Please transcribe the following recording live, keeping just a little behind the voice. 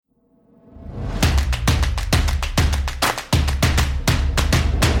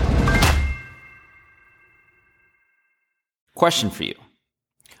Question for you.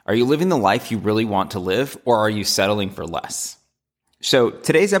 Are you living the life you really want to live, or are you settling for less? So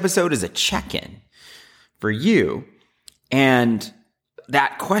today's episode is a check-in for you. And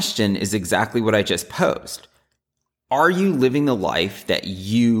that question is exactly what I just posed. Are you living the life that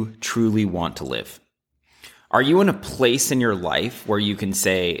you truly want to live? Are you in a place in your life where you can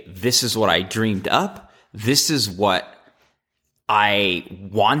say, this is what I dreamed up, this is what I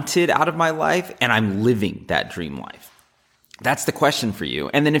wanted out of my life, and I'm living that dream life? That's the question for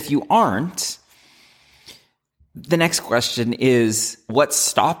you. And then if you aren't, the next question is, what's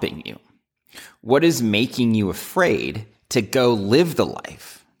stopping you? What is making you afraid to go live the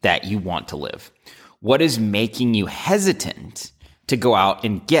life that you want to live? What is making you hesitant to go out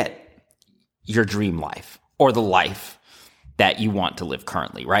and get your dream life or the life that you want to live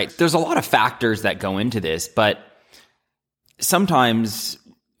currently, right? There's a lot of factors that go into this, but sometimes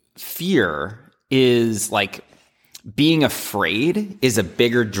fear is like being afraid is a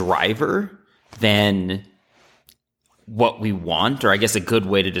bigger driver than what we want. Or I guess a good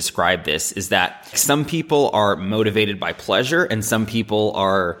way to describe this is that some people are motivated by pleasure and some people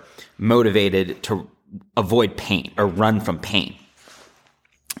are motivated to avoid pain or run from pain.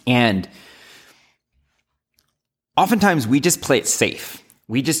 And oftentimes we just play it safe.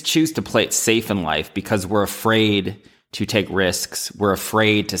 We just choose to play it safe in life because we're afraid to take risks. We're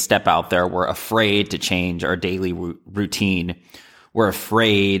afraid to step out there. We're afraid to change our daily routine. We're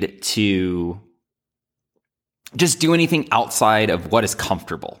afraid to just do anything outside of what is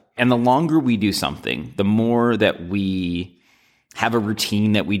comfortable. And the longer we do something, the more that we have a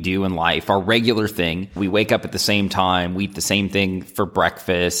routine that we do in life, our regular thing. We wake up at the same time. We eat the same thing for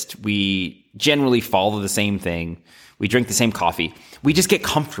breakfast. We generally follow the same thing. We drink the same coffee. We just get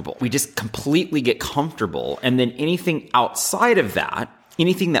comfortable. We just completely get comfortable. And then anything outside of that,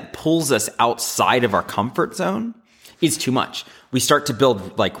 anything that pulls us outside of our comfort zone is too much. We start to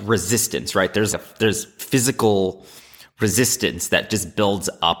build like resistance, right? There's physical resistance that just builds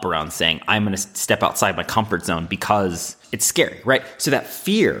up around saying, I'm going to step outside my comfort zone because it's scary, right? So that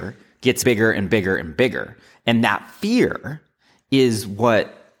fear gets bigger and bigger and bigger. And that fear is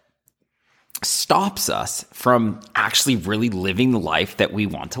what stops us from actually really living the life that we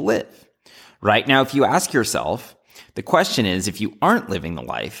want to live, right? Now, if you ask yourself, the question is, if you aren't living the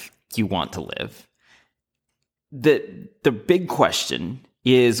life you want to live, the big question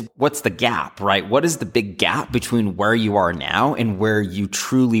is, what's the gap, right? What is the big gap between where you are now and where you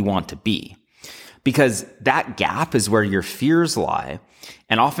truly want to be? Because that gap is where your fears lie.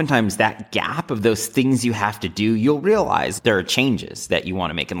 And oftentimes that gap of those things you have to do, you'll realize there are changes that you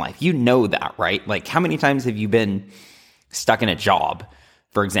want to make in life. You know that, right? Like, how many times have you been stuck in a job,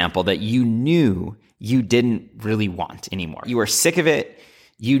 for example, that you knew you didn't really want anymore? You were sick of it.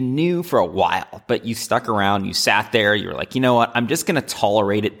 You knew for a while, but you stuck around, you sat there, you were like, you know what? I'm just going to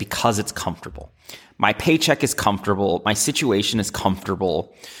tolerate it because it's comfortable. My paycheck is comfortable. My situation is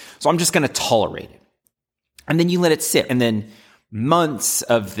comfortable. So I'm just going to tolerate it. And then you let it sit. And then months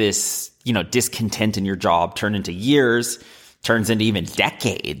of this, discontent in your job turn into years, turns into even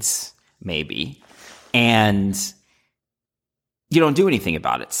decades, maybe. And you don't do anything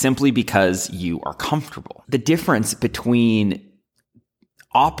about it simply because you are comfortable. The difference between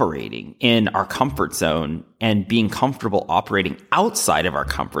operating in our comfort zone and being comfortable operating outside of our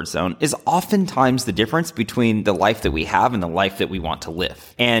comfort zone is oftentimes the difference between the life that we have and the life that we want to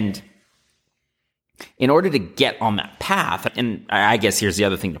live. And in order to get on that path, and I guess here's the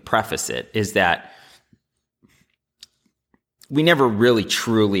other thing to preface it, is that we never really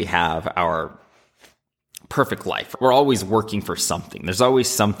truly have our perfect life. We're always working for something. There's always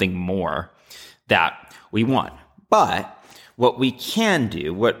something more that we want. But what we can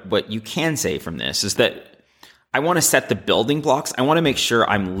do, what you can say from this is that I want to set the building blocks. I want to make sure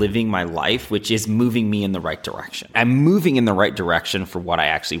I'm living my life, which is moving me in the right direction. I'm moving in the right direction for what I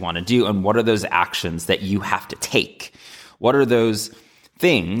actually want to do. And what are those actions that you have to take? What are those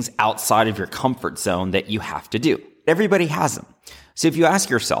things outside of your comfort zone that you have to do? Everybody has them. So if you ask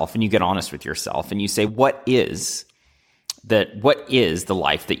yourself and you get honest with yourself and you say, what is the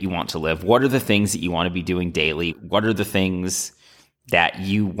life that you want to live? What are the things that you want to be doing daily? What are the things that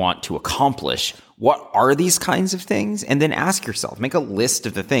you want to accomplish? What are these kinds of things? And then ask yourself, make a list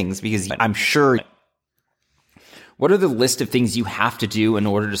of the things, because I'm sure, what are the list of things you have to do in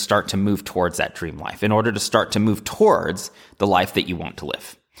order to start to move towards that dream life, in order to start to move towards the life that you want to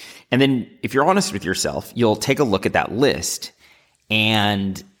live? And then if you're honest with yourself, you'll take a look at that list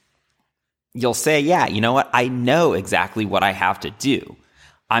and you'll say, yeah, you know what? I know exactly what I have to do.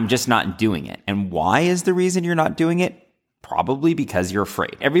 I'm just not doing it. And why is the reason you're not doing it? probably because you're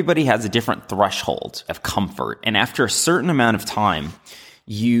afraid. Everybody has a different threshold of comfort. And after a certain amount of time,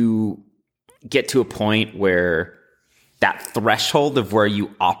 you get to a point where that threshold of where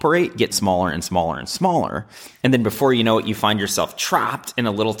you operate gets smaller and smaller and smaller. And then before you know it, you find yourself trapped in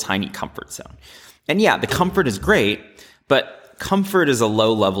a little tiny comfort zone. And yeah, the comfort is great, but comfort is a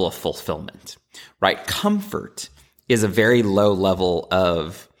low level of fulfillment, right? Comfort is a very low level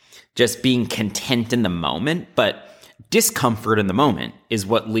of just being content in the moment, but discomfort in the moment is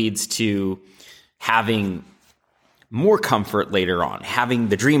what leads to having more comfort later on, having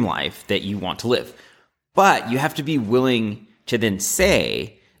the dream life that you want to live. But you have to be willing to then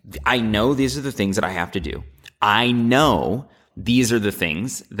say, I know these are the things that I have to do. I know these are the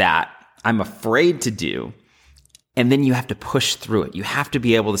things that I'm afraid to do. And then you have to push through it. You have to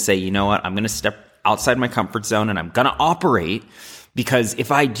be able to say, you know what, I'm going to step outside my comfort zone and I'm going to operate, because if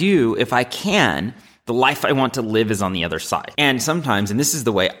I do, if I can, the life I want to live is on the other side. And sometimes, and this is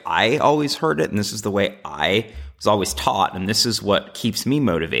the way I always heard it, and this is the way I was always taught, and this is what keeps me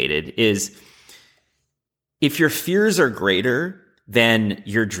motivated, is if your fears are greater than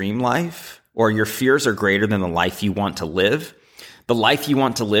your dream life, or your fears are greater than the life you want to live, the life you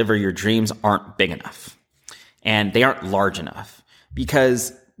want to live or your dreams aren't big enough. And they aren't large enough,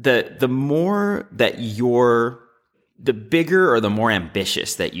 because the more that the bigger or the more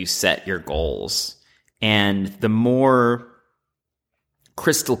ambitious that you set your goals, and the more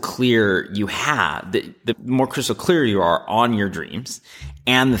crystal clear you have, the more crystal clear you are on your dreams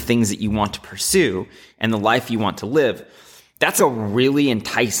and the things that you want to pursue and the life you want to live, that's a really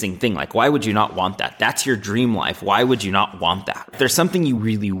enticing thing. Like, why would you not want that? That's your dream life. Why would you not want that? If there's something you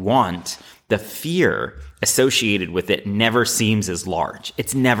really want, the fear associated with it never seems as large.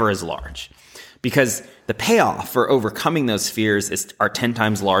 It's never as large, because the payoff for overcoming those fears are 10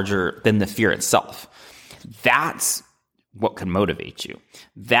 times larger than the fear itself. That's what can motivate you.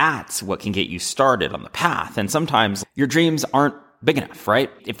 That's what can get you started on the path. And sometimes your dreams aren't big enough, right?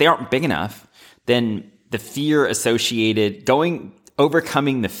 If they aren't big enough, then the fear associated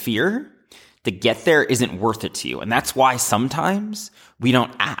overcoming the fear to get there isn't worth it to you. And that's why sometimes we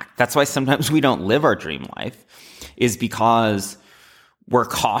don't act. That's why sometimes we don't live our dream life, is because we're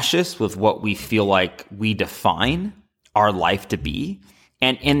cautious with what we feel like we define our life to be.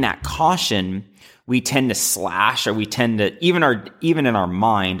 And in that caution, we tend to slash, or we tend to, even in our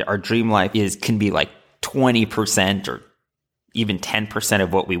mind, our dream life can be like 20% or even 10%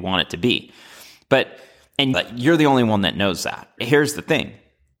 of what we want it to be. But you're the only one that knows that. Here's the thing.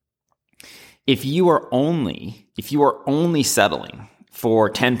 If you are only settling for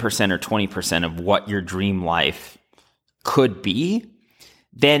 10% or 20% of what your dream life could be,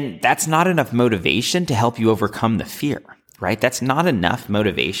 then that's not enough motivation to help you overcome the fear, right? That's not enough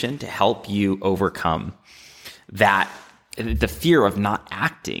motivation to help you overcome the fear of not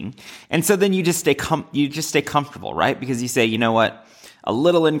acting. And so then you just stay comfortable, right? Because you say, you know what? A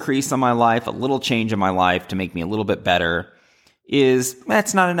little increase on my life, a little change in my life to make me a little bit better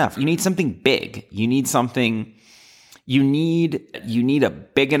that's not enough. You need something big. You need a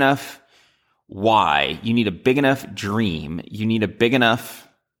big enough why. You need a big enough dream. You need a big enough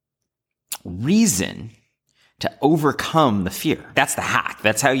reason to overcome the fear. That's the hack.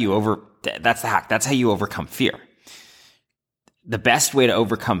 That's how you overcome fear. The best way to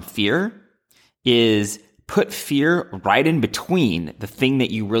overcome fear is put fear right in between the thing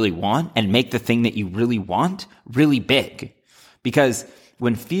that you really want and make the thing that you really want really big. Because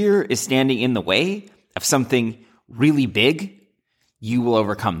when fear is standing in the way of something really big, you will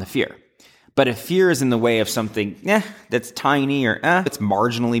overcome the fear. But if fear is in the way of something that's tiny, or it's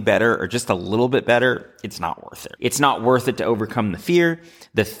marginally better, or just a little bit better, it's not worth it. It's not worth it to overcome the fear.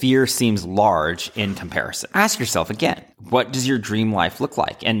 The fear seems large in comparison. Ask yourself again, what does your dream life look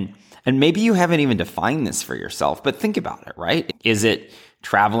like? And maybe you haven't even defined this for yourself, but think about it, right? Is it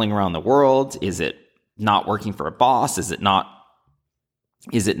traveling around the world? Is it not working for a boss? Is it not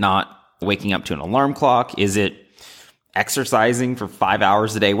waking up to an alarm clock? Is it exercising for 5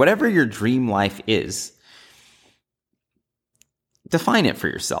 hours a day? Whatever your dream life is, define it for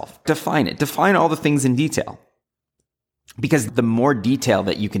yourself. Define it. Define all the things in detail. Because the more detail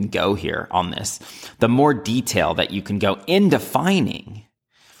that you can go here on this, the more detail that you can go in defining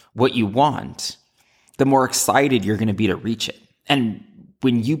what you want, the more excited you're going to be to reach it. And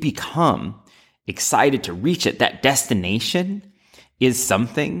when you become excited to reach it, that destination is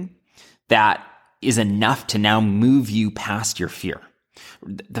something that is enough to now move you past your fear.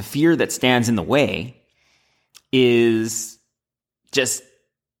 The fear that stands in the way is just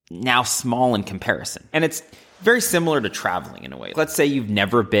now small in comparison. And very similar to traveling in a way. Let's say you've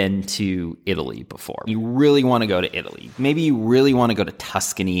never been to Italy before. You really want to go to Italy. Maybe you really want to go to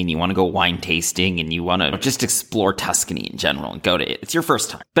Tuscany and you want to go wine tasting and you want to just explore Tuscany in general and go to it. It's your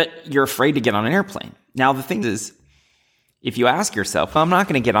first time, but you're afraid to get on an airplane. Now, the thing is, if you ask yourself, I'm not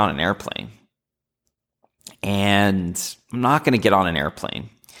going to get on an airplane, and I'm not going to get on an airplane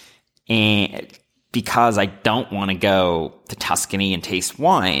and because I don't want to go to Tuscany and taste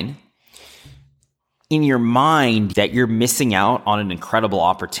wine, in your mind that you're missing out on an incredible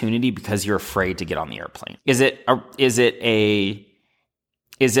opportunity because you're afraid to get on the airplane. Is it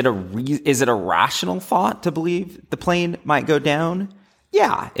a rational thought to believe the plane might go down?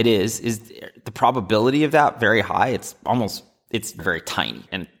 Yeah, it is. Is the probability of that very high? It's very tiny.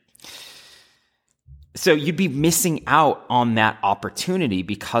 And so you'd be missing out on that opportunity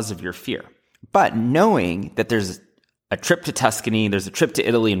because of your fear. But knowing that there's a trip to Tuscany, there's a trip to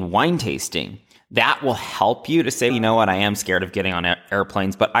Italy and wine tasting, that will help you to say, you know what, I am scared of getting on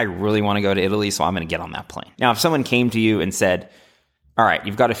airplanes, but I really want to go to Italy, so I'm going to get on that plane. Now, if someone came to you and said, all right,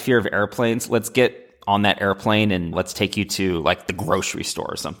 you've got a fear of airplanes, let's get on that airplane and let's take you to like the grocery store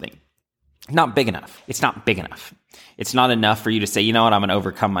or something. Not big enough. It's not big enough. It's not enough for you to say, you know what, I'm going to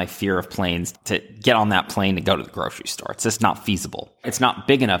overcome my fear of planes to get on that plane to go to the grocery store. It's just not feasible. It's not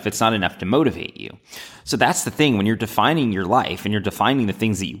big enough. It's not enough to motivate you. So that's the thing. When you're defining your life and you're defining the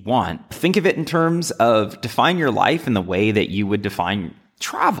things that you want, think of it in terms of define your life in the way that you would define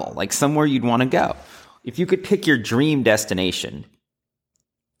travel, like somewhere you'd want to go. If you could pick your dream destination,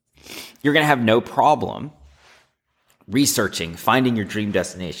 you're going to have no problem researching, finding your dream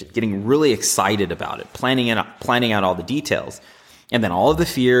destination, getting really excited about it, planning out all the details. And then all of the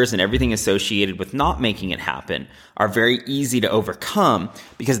fears and everything associated with not making it happen are very easy to overcome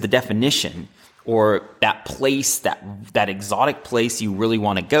because the definition or that place, that exotic place you really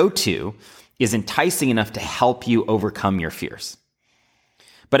want to go to is enticing enough to help you overcome your fears.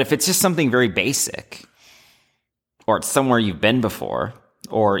 But if it's just something very basic, or it's somewhere you've been before,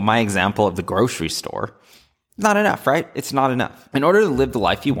 or my example of the grocery store, not enough, right? It's not enough. In order to live the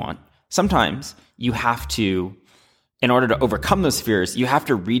life you want, sometimes you have to, in order to overcome those fears, you have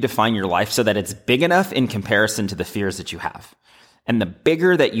to redefine your life so that it's big enough in comparison to the fears that you have. And the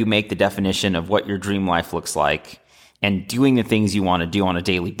bigger that you make the definition of what your dream life looks like and doing the things you want to do on a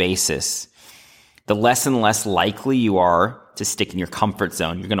daily basis, the less and less likely you are to stick in your comfort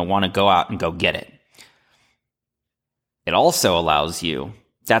zone. You're going to want to go out and go get it. It also allows you,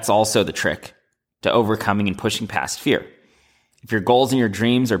 that's also the trick to overcoming and pushing past fear. If your goals and your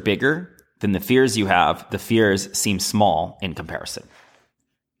dreams are bigger than the fears you have, the fears seem small in comparison.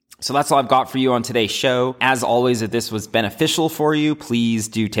 So that's all I've got for you on today's show. As always, if this was beneficial for you, please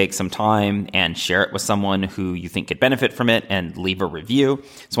do take some time and share it with someone who you think could benefit from it and leave a review.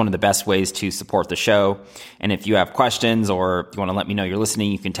 It's one of the best ways to support the show. And if you have questions or you want to let me know you're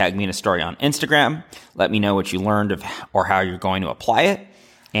listening, you can tag me in a story on Instagram. Let me know what you learned or how you're going to apply it.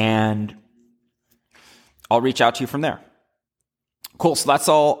 And I'll reach out to you from there. Cool. So that's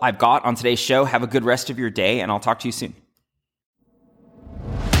all I've got on today's show. Have a good rest of your day, and I'll talk to you soon.